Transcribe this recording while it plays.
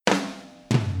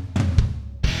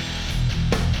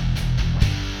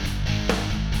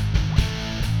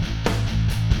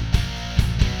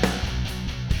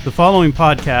following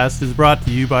podcast is brought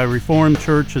to you by Reformed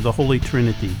Church of the Holy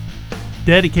Trinity,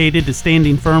 dedicated to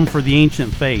standing firm for the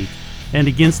ancient faith and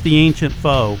against the ancient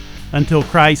foe until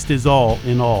Christ is all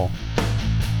in all.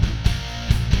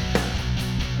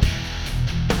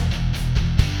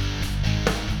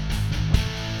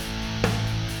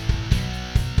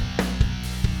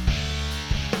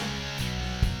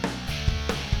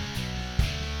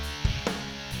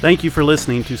 Thank you for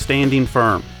listening to Standing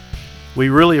Firm. We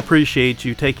really appreciate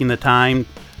you taking the time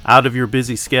out of your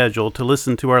busy schedule to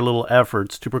listen to our little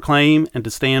efforts to proclaim and to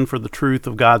stand for the truth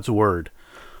of God's Word.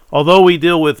 Although we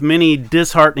deal with many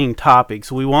disheartening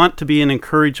topics, we want to be an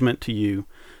encouragement to you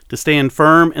to stand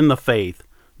firm in the faith,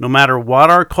 no matter what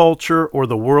our culture or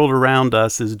the world around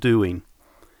us is doing.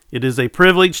 It is a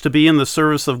privilege to be in the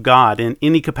service of God in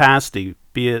any capacity,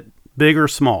 be it big or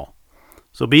small.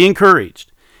 So be encouraged.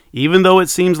 Even though it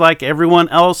seems like everyone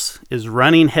else is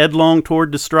running headlong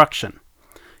toward destruction,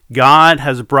 God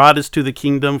has brought us to the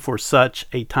kingdom for such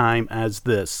a time as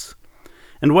this.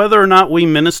 And whether or not we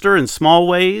minister in small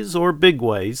ways or big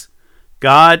ways,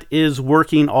 God is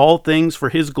working all things for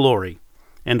His glory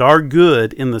and our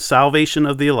good in the salvation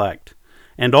of the elect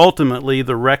and ultimately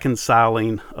the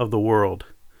reconciling of the world.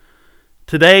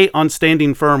 Today on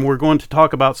Standing Firm, we're going to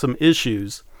talk about some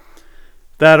issues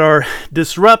that are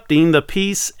disrupting the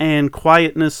peace and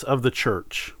quietness of the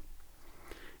church.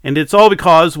 And it's all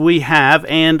because we have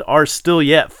and are still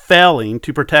yet failing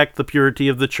to protect the purity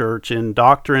of the church in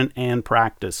doctrine and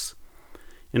practice.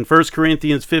 In 1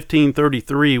 Corinthians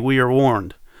 15:33, we are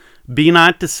warned, "Be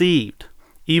not deceived.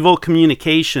 Evil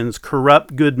communications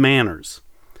corrupt good manners."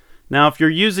 Now, if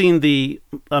you're using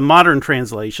a modern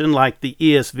translation like the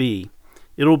ESV,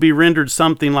 it'll be rendered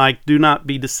something like, "Do not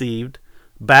be deceived.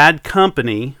 Bad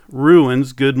company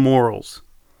ruins good morals."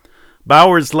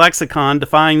 Bauer's lexicon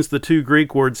defines the two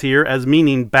Greek words here as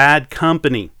meaning bad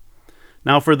company.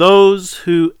 Now, for those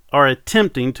who are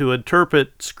attempting to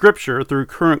interpret Scripture through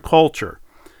current culture,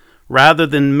 rather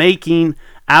than making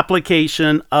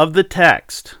application of the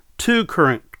text to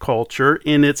current culture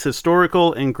in its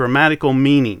historical and grammatical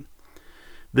meaning,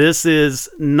 this is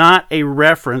not a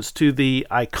reference to the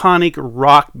iconic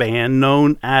rock band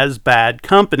known as Bad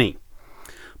Company.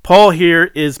 Paul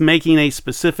here is making a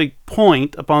specific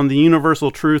point upon the universal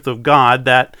truth of God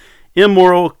that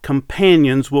immoral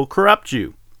companions will corrupt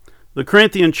you. The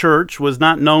Corinthian church was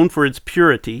not known for its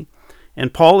purity,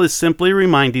 and Paul is simply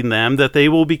reminding them that they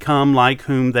will become like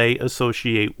whom they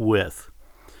associate with.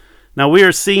 Now, we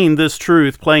are seeing this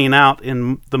truth playing out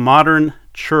in the modern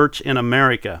church in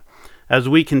America as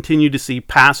we continue to see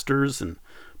pastors and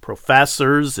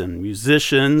professors and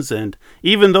musicians and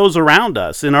even those around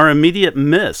us in our immediate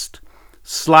midst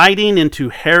sliding into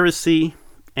heresy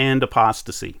and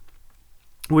apostasy.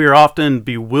 We are often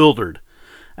bewildered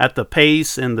at the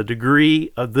pace and the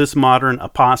degree of this modern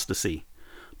apostasy,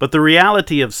 but the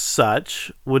reality of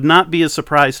such would not be a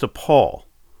surprise to Paul,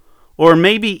 or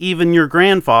maybe even your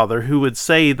grandfather, who would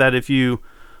say that if you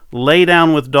lay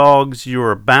down with dogs, you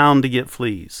are bound to get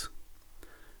fleas.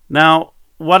 Now,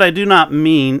 what I do not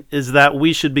mean is that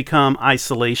we should become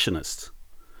isolationists,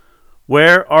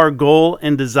 where our goal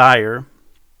and desire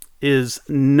is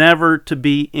never to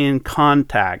be in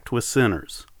contact with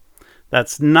sinners.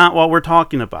 That's not what we're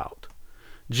talking about.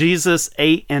 Jesus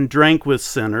ate and drank with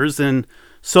sinners, and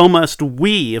so must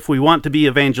we if we want to be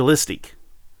evangelistic.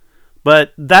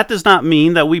 But that does not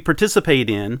mean that we participate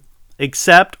in,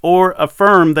 accept, or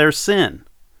affirm their sin.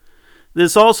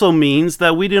 This also means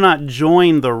that we do not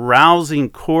join the rousing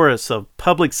chorus of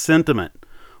public sentiment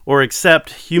or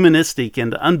accept humanistic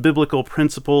and unbiblical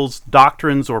principles,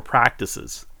 doctrines, or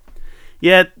practices.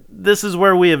 Yet, this is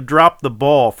where we have dropped the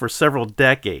ball for several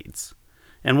decades.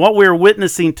 And what we are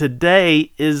witnessing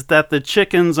today is that the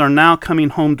chickens are now coming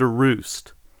home to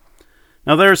roost.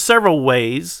 Now, there are several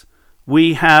ways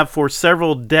we have for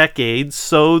several decades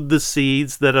sowed the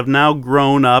seeds that have now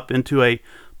grown up into a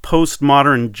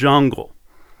postmodern jungle.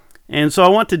 And so I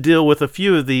want to deal with a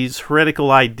few of these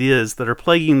heretical ideas that are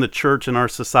plaguing the church in our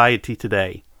society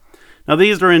today. Now,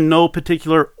 these are in no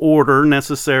particular order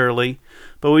necessarily,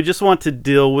 but we just want to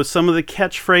deal with some of the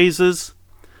catchphrases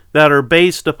that are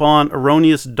based upon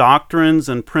erroneous doctrines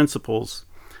and principles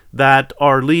that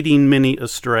are leading many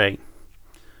astray.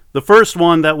 The first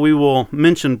one that we will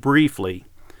mention briefly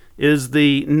is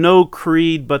the "No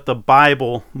creed but the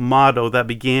Bible" motto that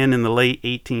began in the late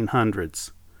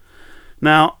 1800s.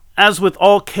 Now, as with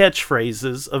all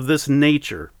catchphrases of this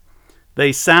nature,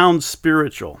 they sound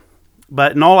spiritual,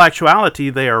 but in all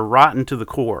actuality they are rotten to the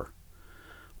core.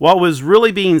 What was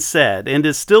really being said, and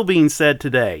is still being said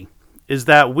today, is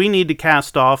that we need to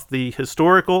cast off the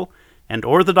historical and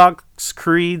Orthodox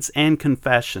creeds and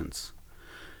confessions.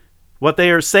 What they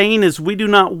are saying is we do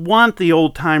not want the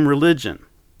old-time religion,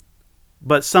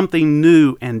 but something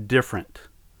new and different.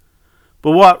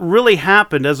 But what really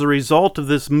happened as a result of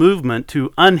this movement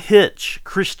to unhitch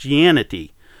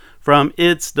Christianity from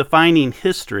its defining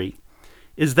history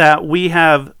is that we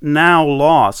have now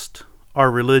lost our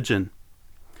religion.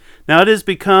 Now it has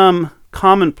become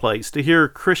commonplace to hear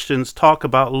Christians talk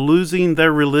about losing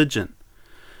their religion.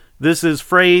 This is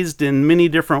phrased in many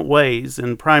different ways,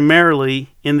 and primarily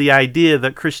in the idea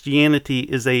that Christianity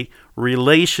is a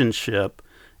relationship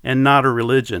and not a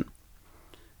religion.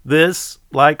 This,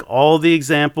 like all the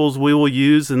examples we will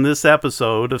use in this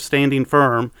episode of Standing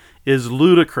Firm, is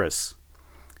ludicrous.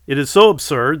 It is so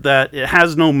absurd that it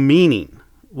has no meaning,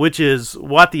 which is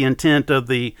what the intent of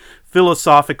the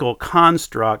philosophical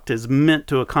construct is meant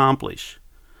to accomplish.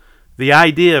 The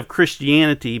idea of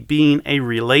Christianity being a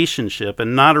relationship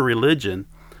and not a religion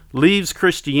leaves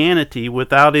Christianity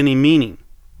without any meaning.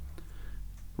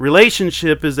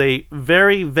 Relationship is a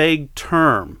very vague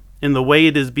term in the way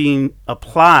it is being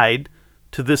applied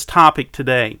to this topic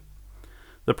today.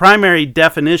 The primary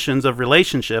definitions of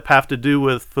relationship have to do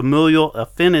with familial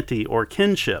affinity or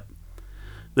kinship.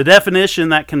 The definition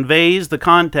that conveys the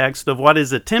context of what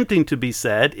is attempting to be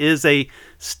said is a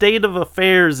state of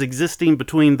affairs existing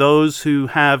between those who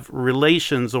have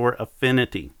relations or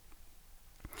affinity.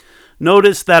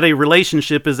 Notice that a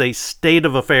relationship is a state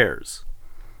of affairs.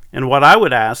 And what I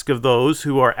would ask of those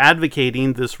who are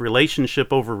advocating this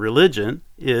relationship over religion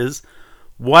is,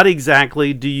 what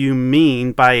exactly do you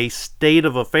mean by a state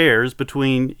of affairs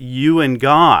between you and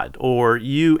God or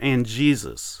you and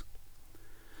Jesus?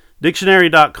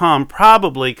 Dictionary.com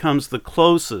probably comes the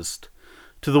closest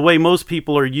to the way most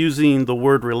people are using the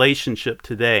word relationship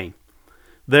today.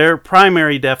 Their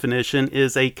primary definition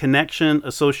is a connection,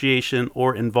 association,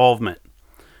 or involvement.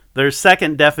 Their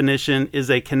second definition is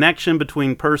a connection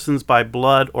between persons by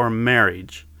blood or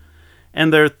marriage.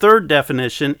 And their third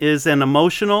definition is an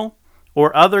emotional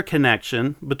or other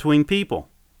connection between people.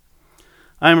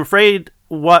 I am afraid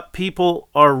what people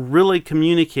are really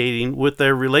communicating with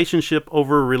their relationship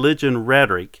over religion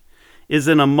rhetoric is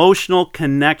an emotional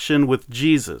connection with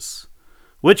Jesus,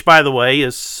 which, by the way,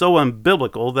 is so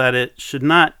unbiblical that it should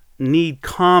not need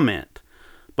comment.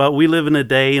 But we live in a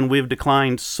day, and we've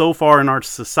declined so far in our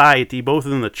society, both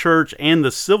in the church and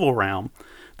the civil realm,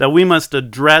 that we must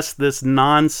address this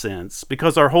nonsense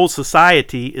because our whole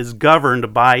society is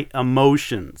governed by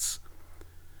emotions.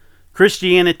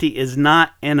 Christianity is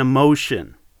not an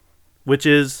emotion, which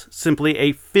is simply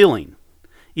a feeling.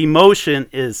 Emotion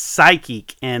is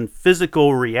psychic and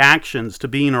physical reactions to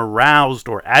being aroused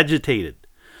or agitated,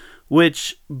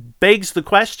 which begs the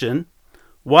question,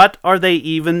 what are they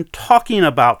even talking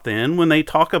about then when they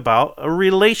talk about a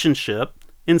relationship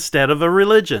instead of a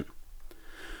religion?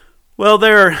 Well,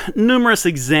 there are numerous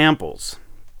examples,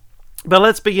 but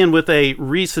let's begin with a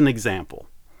recent example.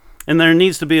 And there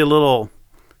needs to be a little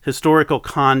historical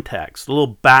context, a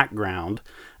little background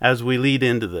as we lead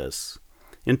into this.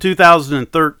 In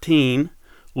 2013,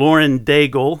 Lauren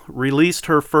Daigle released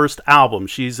her first album.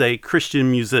 She's a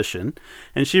Christian musician,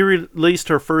 and she released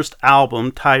her first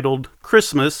album titled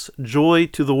Christmas, Joy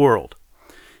to the World.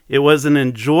 It was an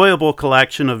enjoyable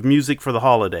collection of music for the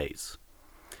holidays.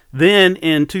 Then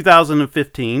in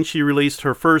 2015, she released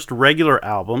her first regular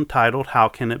album titled How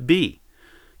Can It Be?,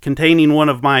 containing one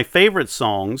of my favorite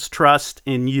songs, Trust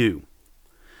in You.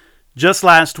 Just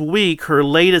last week, her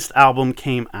latest album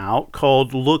came out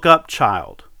called Look Up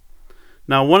Child.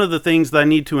 Now, one of the things that I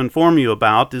need to inform you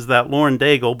about is that Lauren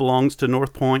Daigle belongs to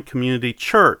North Point Community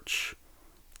Church,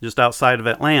 just outside of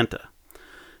Atlanta,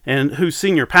 and whose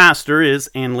senior pastor is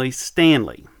Andy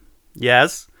Stanley.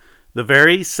 Yes, the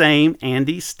very same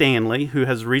Andy Stanley who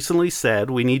has recently said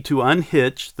we need to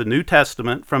unhitch the New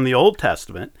Testament from the Old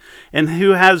Testament, and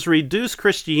who has reduced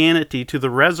Christianity to the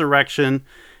resurrection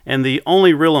and the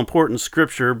only real important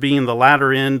scripture being the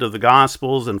latter end of the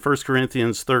Gospels and 1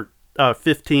 Corinthians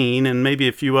 15 and maybe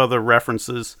a few other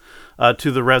references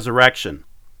to the resurrection.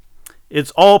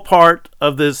 It's all part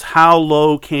of this how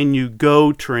low can you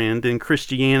go trend in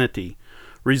Christianity,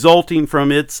 resulting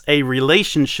from it's a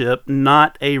relationship,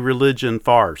 not a religion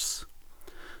farce.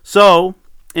 So,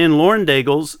 in Lauren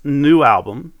Daigle's new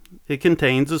album, it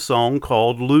contains a song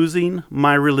called Losing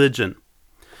My Religion.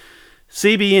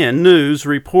 CBN News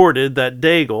reported that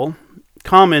Daigle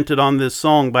commented on this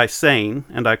song by saying,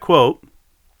 and I quote,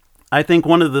 "I think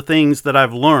one of the things that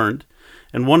I've learned,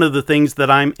 and one of the things that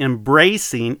I'm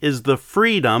embracing, is the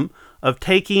freedom of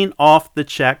taking off the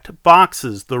checked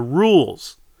boxes, the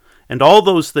rules, and all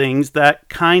those things that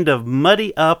kind of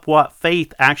muddy up what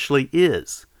faith actually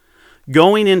is.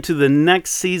 Going into the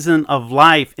next season of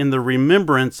life in the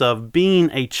remembrance of being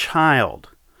a child.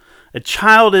 A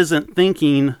child isn't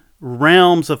thinking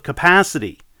realms of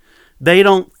capacity. They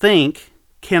don't think,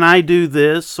 can I do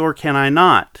this or can I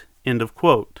not? End of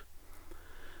quote.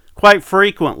 Quite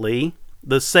frequently,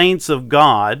 the saints of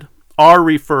God are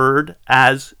referred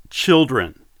as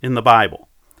children in the Bible.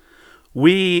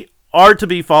 We are to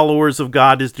be followers of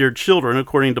God as dear children,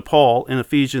 according to Paul in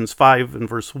Ephesians 5 and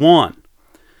verse 1.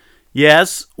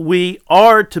 Yes, we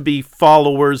are to be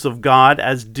followers of God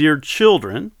as dear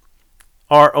children,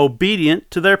 are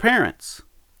obedient to their parents.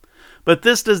 But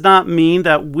this does not mean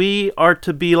that we are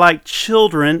to be like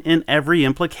children in every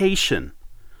implication.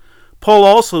 Paul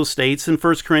also states in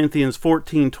 1 Corinthians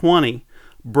 14:20,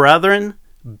 "Brethren,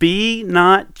 be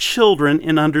not children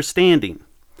in understanding.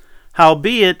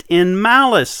 Howbeit in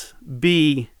malice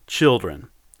be children,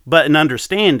 but in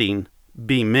understanding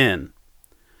be men."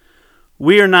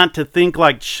 We are not to think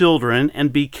like children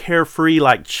and be carefree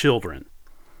like children.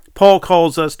 Paul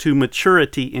calls us to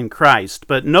maturity in Christ,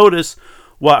 but notice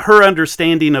what her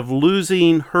understanding of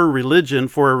losing her religion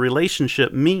for a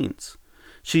relationship means.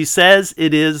 She says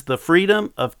it is the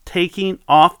freedom of taking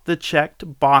off the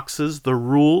checked boxes, the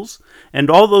rules, and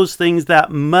all those things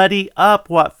that muddy up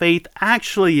what faith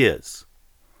actually is.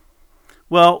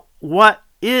 Well, what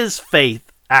is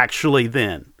faith actually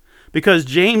then? Because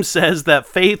James says that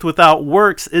faith without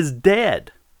works is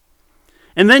dead.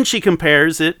 And then she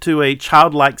compares it to a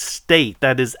childlike state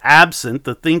that is absent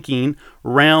the thinking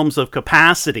realms of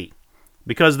capacity,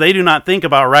 because they do not think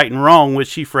about right and wrong, which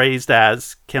she phrased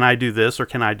as, can I do this or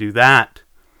can I do that?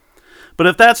 But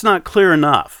if that's not clear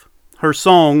enough, her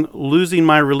song, Losing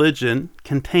My Religion,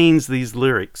 contains these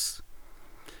lyrics.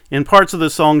 In parts of the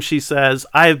song she says,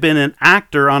 I have been an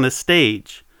actor on a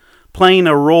stage, playing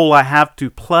a role I have to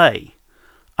play.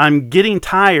 I'm getting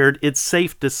tired, it's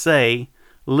safe to say,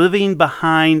 living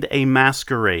behind a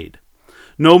masquerade.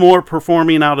 No more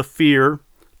performing out of fear,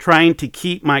 trying to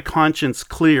keep my conscience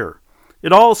clear.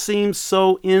 It all seems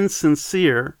so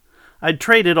insincere, I'd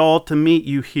trade it all to meet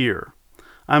you here.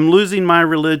 I'm losing my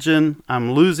religion,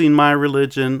 I'm losing my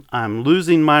religion, I'm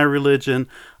losing my religion,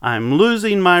 I'm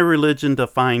losing my religion to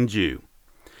find you.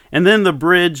 And then the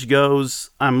bridge goes,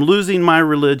 I'm losing my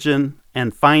religion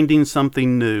and finding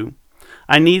something new.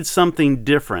 I need something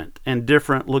different, and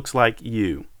different looks like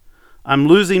you. I'm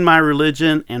losing my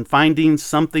religion and finding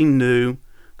something new,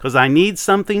 'cause I need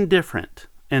something different,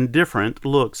 and different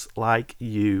looks like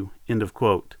you. End of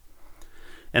quote.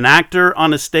 An actor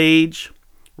on a stage,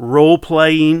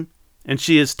 role-playing, and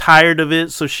she is tired of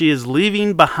it, so she is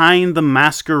leaving behind the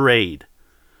masquerade.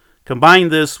 Combine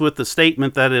this with the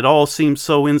statement that it all seems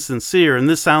so insincere, and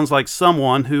this sounds like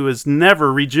someone who is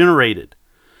never regenerated.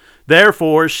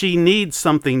 Therefore, she needs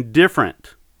something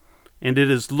different, and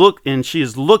she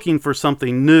is looking for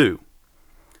something new.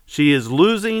 She is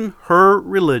losing her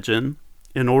religion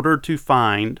in order to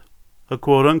find a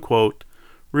quote-unquote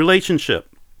relationship.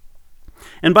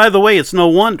 And by the way, it's no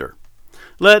wonder.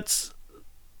 Let's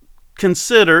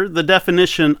consider the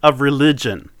definition of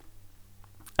religion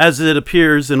as it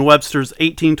appears in Webster's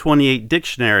 1828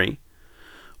 dictionary,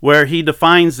 where he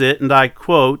defines it, and I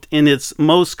quote, in its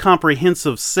most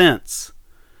comprehensive sense,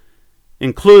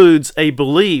 includes a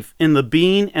belief in the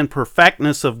being and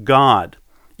perfectness of God,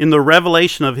 in the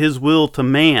revelation of His will to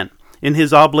man, in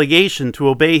His obligation to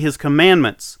obey His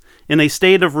commandments, in a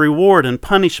state of reward and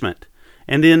punishment,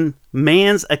 and in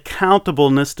man's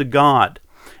accountableness to God,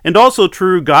 and also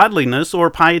true godliness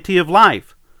or piety of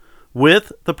life,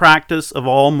 with the practice of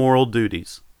all moral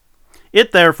duties.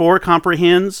 It therefore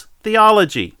comprehends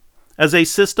theology as a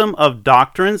system of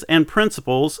doctrines and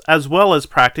principles as well as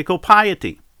practical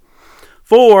piety.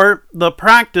 For the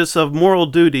practice of moral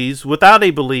duties without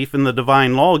a belief in the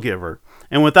divine lawgiver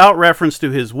and without reference to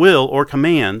His will or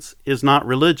commands is not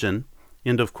religion.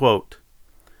 End of quote.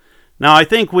 Now I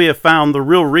think we have found the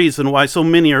real reason why so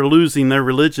many are losing their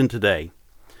religion today.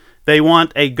 They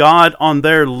want a God on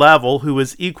their level who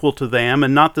is equal to them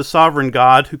and not the sovereign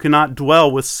God who cannot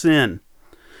dwell with sin.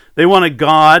 They want a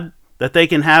God that they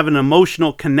can have an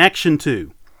emotional connection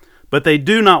to, but they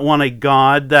do not want a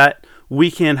God that we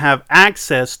can have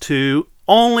access to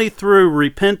only through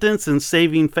repentance and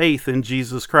saving faith in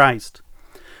Jesus Christ.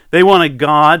 They want a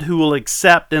God who will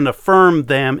accept and affirm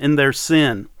them in their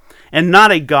sin, and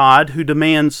not a God who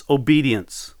demands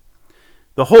obedience.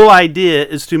 The whole idea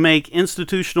is to make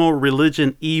institutional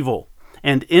religion evil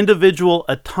and individual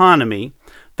autonomy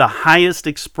the highest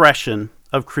expression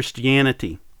of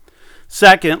Christianity.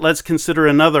 Second, let's consider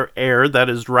another error that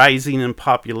is rising in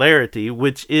popularity,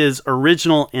 which is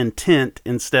original intent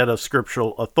instead of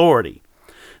scriptural authority.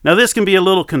 Now, this can be a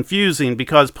little confusing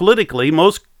because politically,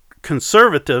 most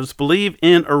conservatives believe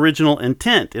in original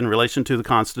intent in relation to the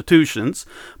constitutions,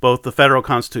 both the federal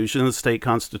constitution, the state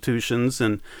constitutions,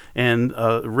 and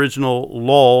original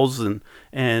laws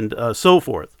and so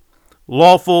forth.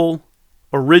 Lawful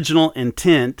original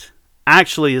intent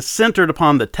actually is centered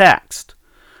upon the text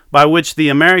by which the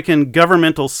American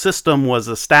governmental system was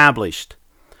established.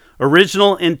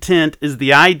 Original intent is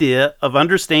the idea of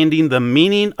understanding the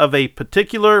meaning of a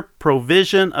particular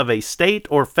provision of a state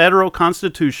or federal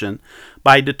constitution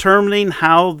by determining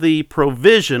how the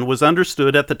provision was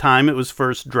understood at the time it was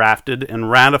first drafted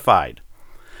and ratified.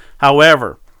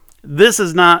 However, this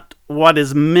is not what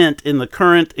is meant in the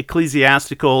current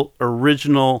ecclesiastical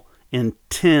original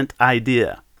intent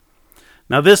idea.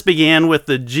 Now, this began with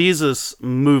the Jesus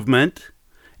movement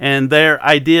and their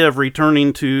idea of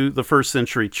returning to the first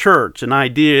century church, an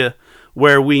idea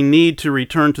where we need to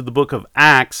return to the book of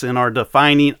Acts in our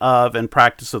defining of and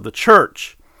practice of the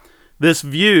church. This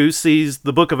view sees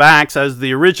the book of Acts as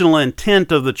the original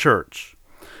intent of the church.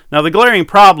 Now, the glaring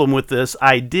problem with this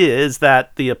idea is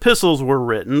that the epistles were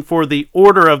written for the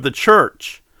order of the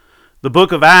church. The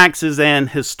book of Acts is an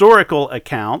historical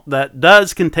account that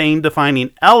does contain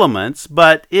defining elements,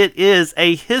 but it is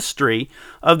a history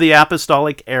of the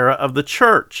apostolic era of the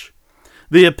church.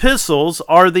 The epistles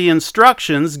are the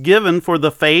instructions given for the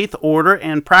faith, order,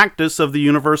 and practice of the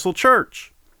universal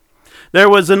church. There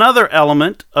was another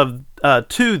element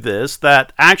to this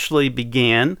that actually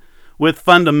began with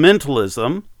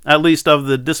fundamentalism, at least of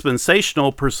the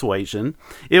dispensational persuasion.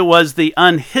 It was the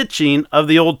unhitching of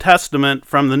the Old Testament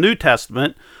from the New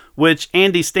Testament, which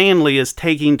Andy Stanley is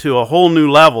taking to a whole new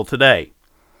level today.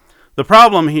 The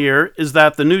problem here is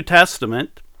that the New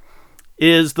Testament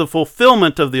is the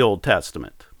fulfillment of the Old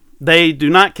Testament. They do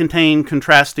not contain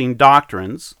contrasting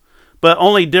doctrines, but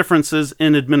only differences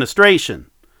in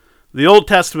administration. The Old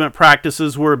Testament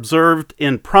practices were observed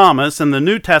in promise, and the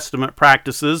New Testament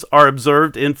practices are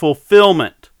observed in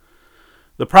fulfillment.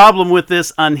 The problem with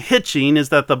this unhitching is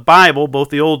that the Bible, both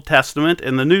the Old Testament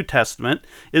and the New Testament,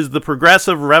 is the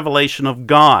progressive revelation of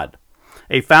God.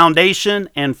 A foundation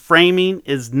and framing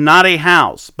is not a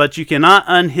house, but you cannot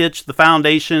unhitch the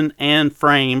foundation and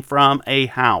frame from a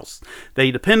house.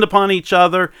 They depend upon each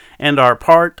other and are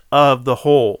part of the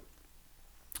whole.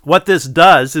 What this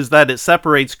does is that it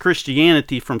separates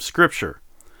Christianity from Scripture.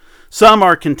 Some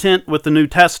are content with the New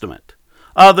Testament.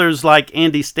 Others, like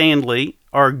Andy Stanley,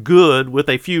 are good with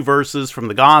a few verses from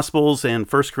the Gospels and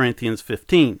 1 Corinthians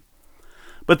 15.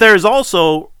 But there is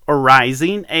also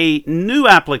arising a new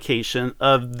application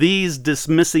of these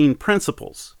dismissing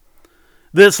principles.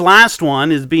 This last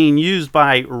one is being used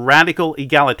by radical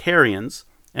egalitarians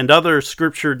and other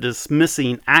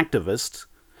Scripture-dismissing activists,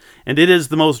 and it is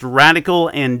the most radical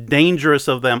and dangerous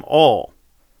of them all.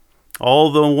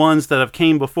 All the ones that have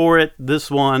came before it,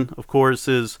 this one, of course,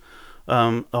 is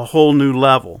a whole new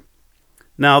level.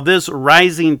 Now, this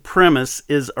rising premise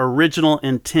is original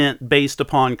intent based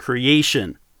upon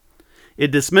creation.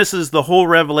 It dismisses the whole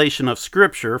revelation of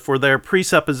Scripture for their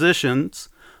presuppositions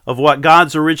of what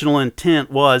God's original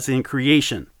intent was in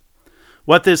creation.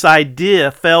 What this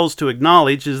idea fails to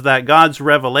acknowledge is that God's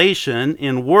revelation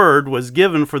in Word was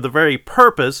given for the very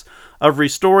purpose of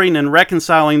restoring and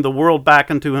reconciling the world back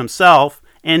unto Himself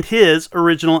and His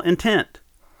original intent.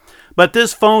 But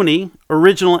this phony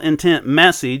original intent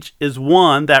message is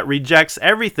one that rejects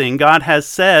everything God has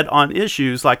said on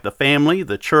issues like the family,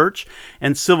 the church,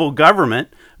 and civil government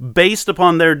based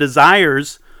upon their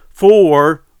desires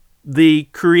for the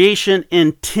creation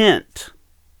intent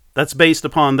that's based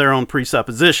upon their own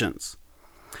presuppositions.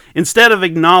 Instead of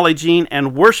acknowledging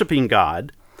and worshiping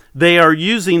God, they are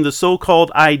using the so-called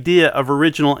idea of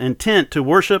original intent to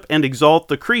worship and exalt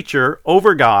the creature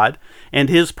over God and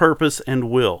His purpose and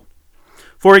will.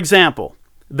 For example,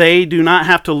 they do not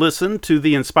have to listen to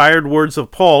the inspired words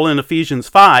of Paul in Ephesians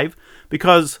 5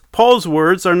 because Paul's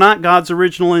words are not God's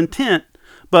original intent,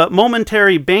 but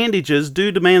momentary bandages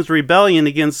due to man's rebellion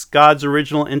against God's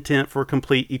original intent for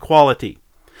complete equality.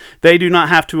 They do not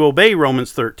have to obey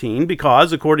Romans 13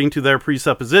 because, according to their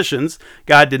presuppositions,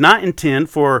 God did not intend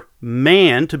for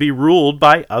man to be ruled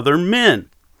by other men.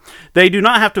 They do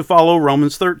not have to follow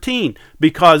Romans 13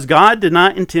 because God did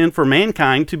not intend for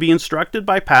mankind to be instructed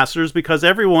by pastors because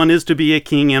everyone is to be a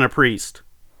king and a priest.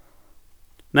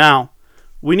 Now,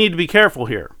 we need to be careful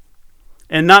here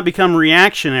and not become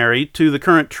reactionary to the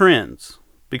current trends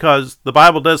because the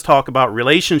Bible does talk about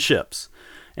relationships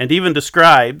and even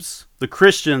describes the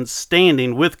Christians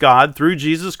standing with God through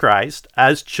Jesus Christ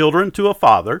as children to a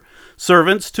father,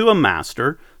 servants to a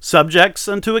master, subjects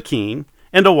unto a king,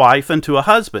 and a wife unto a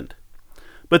husband.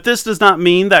 But this does not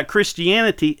mean that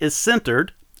Christianity is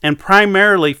centered and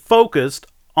primarily focused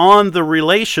on the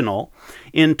relational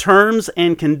in terms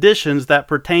and conditions that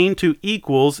pertain to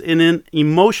equals in an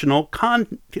emotional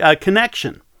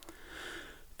connection.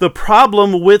 The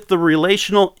problem with the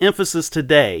relational emphasis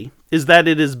today is that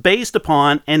it is based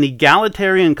upon an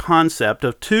egalitarian concept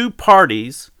of two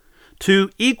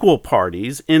equal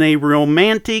parties in a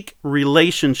romantic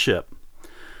relationship.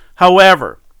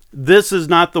 However, this is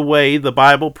not the way the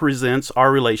Bible presents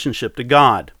our relationship to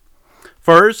God.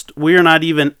 First, we are not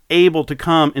even able to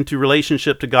come into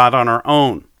relationship to God on our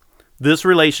own. This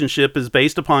relationship is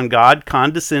based upon God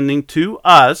condescending to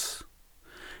us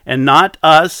and not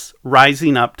us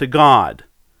rising up to God.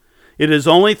 It is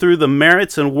only through the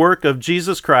merits and work of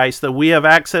Jesus Christ that we have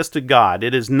access to God.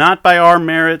 It is not by our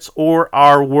merits or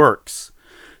our works.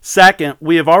 Second,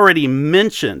 we have already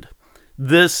mentioned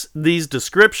these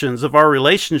descriptions of our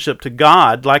relationship to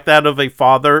God, like that of a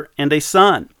father and a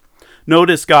son.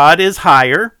 Notice God is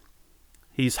higher.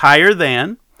 He's higher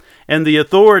than, and the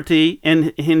authority,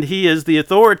 and he is the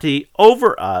authority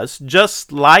over us,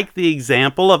 just like the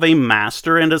example of a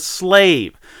master and a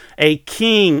slave, a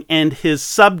king and his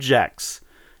subjects,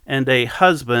 and a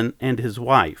husband and his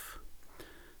wife.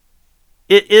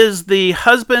 It is the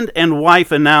husband and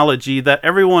wife analogy that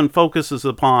everyone focuses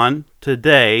upon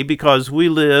today because we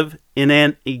live in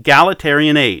an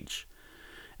egalitarian age.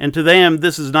 And to them,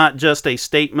 this is not just a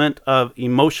statement of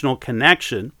emotional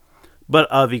connection, but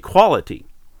of equality.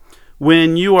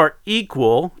 When you are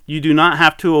equal, you do not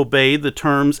have to obey the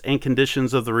terms and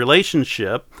conditions of the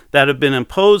relationship that have been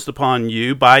imposed upon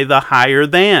you by the higher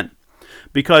than,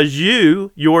 because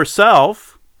you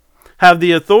yourself have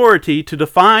the authority to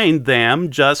define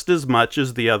them just as much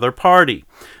as the other party.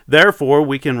 Therefore,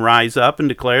 we can rise up and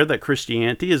declare that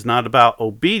Christianity is not about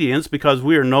obedience, because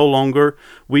we no longer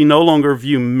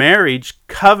view marriage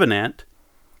covenant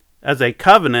as a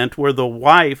covenant where the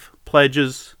wife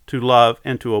pledges to love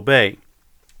and to obey.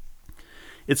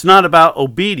 It's not about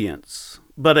obedience,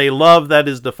 but a love that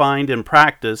is defined and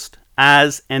practiced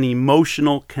as an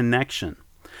emotional connection,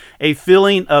 a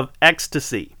feeling of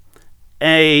ecstasy,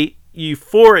 a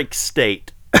euphoric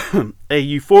state, a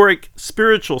euphoric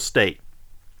spiritual state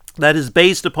that is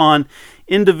based upon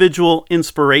individual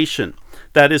inspiration,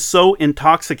 that is so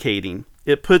intoxicating,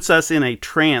 it puts us in a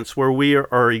trance where we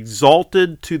are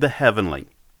exalted to the heavenly.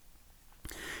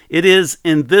 It is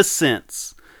in this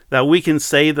sense that we can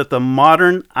say that the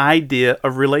modern idea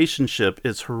of relationship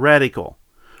is heretical.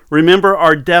 Remember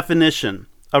our definition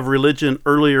of religion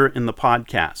earlier in the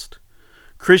podcast.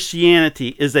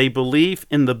 Christianity is a belief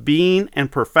in the being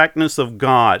and perfectness of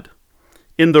God,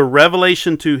 in the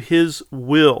revelation to His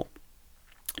will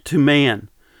to man,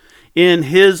 in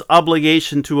His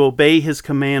obligation to obey His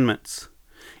commandments,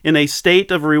 in a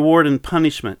state of reward and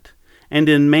punishment, and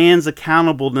in man's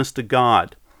accountableness to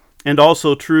God, and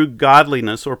also true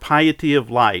godliness or piety of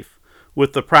life,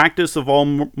 with the practice of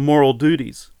all moral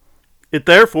duties. It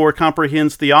therefore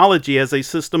comprehends theology as a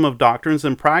system of doctrines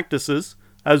and practices,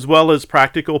 as well as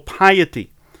practical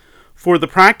piety. For the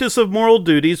practice of moral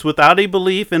duties without a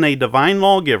belief in a divine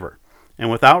lawgiver,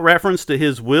 and without reference to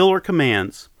His will or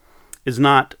commands, is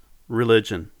not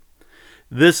religion.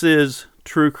 This is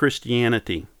true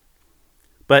Christianity.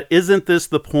 But isn't this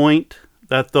the point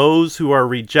that those who are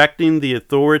rejecting the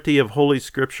authority of Holy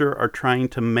Scripture are trying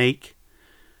to make?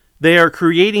 They are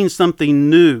creating something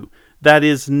new that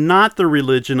is not the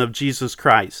religion of Jesus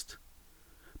Christ,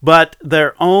 but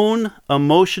their own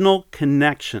emotional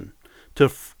connection to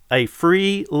a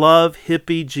free love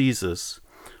hippie Jesus,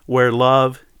 where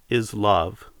love is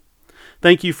love.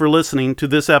 Thank you for listening to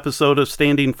this episode of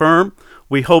Standing Firm.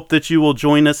 We hope that you will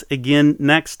join us again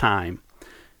next time,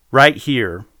 right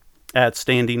here at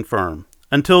Standing Firm.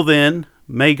 Until then,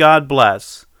 may God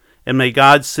bless, and may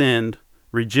God send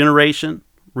regeneration,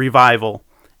 revival,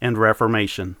 and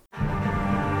reformation.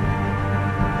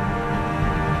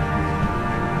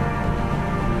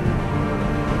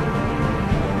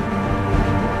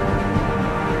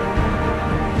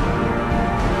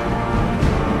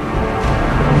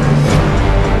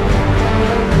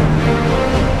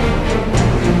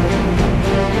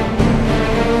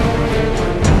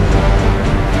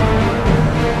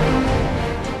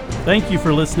 Thank you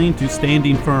for listening to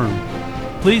Standing Firm.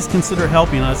 Please consider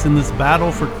helping us in this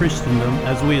battle for Christendom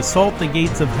as we assault the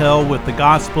gates of hell with the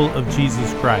gospel of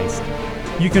Jesus Christ.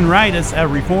 You can write us at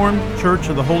Reformed Church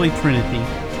of the Holy Trinity,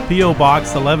 P.O.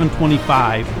 Box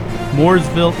 1125,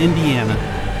 Mooresville, Indiana,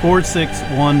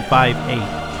 46158.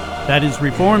 That is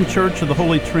Reformed Church of the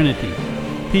Holy Trinity,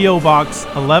 P.O. Box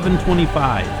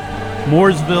 1125,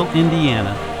 Mooresville,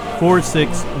 Indiana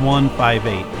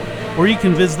 46158. Or you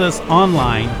can visit us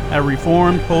online at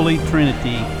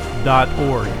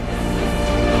reformedholytrinity.org.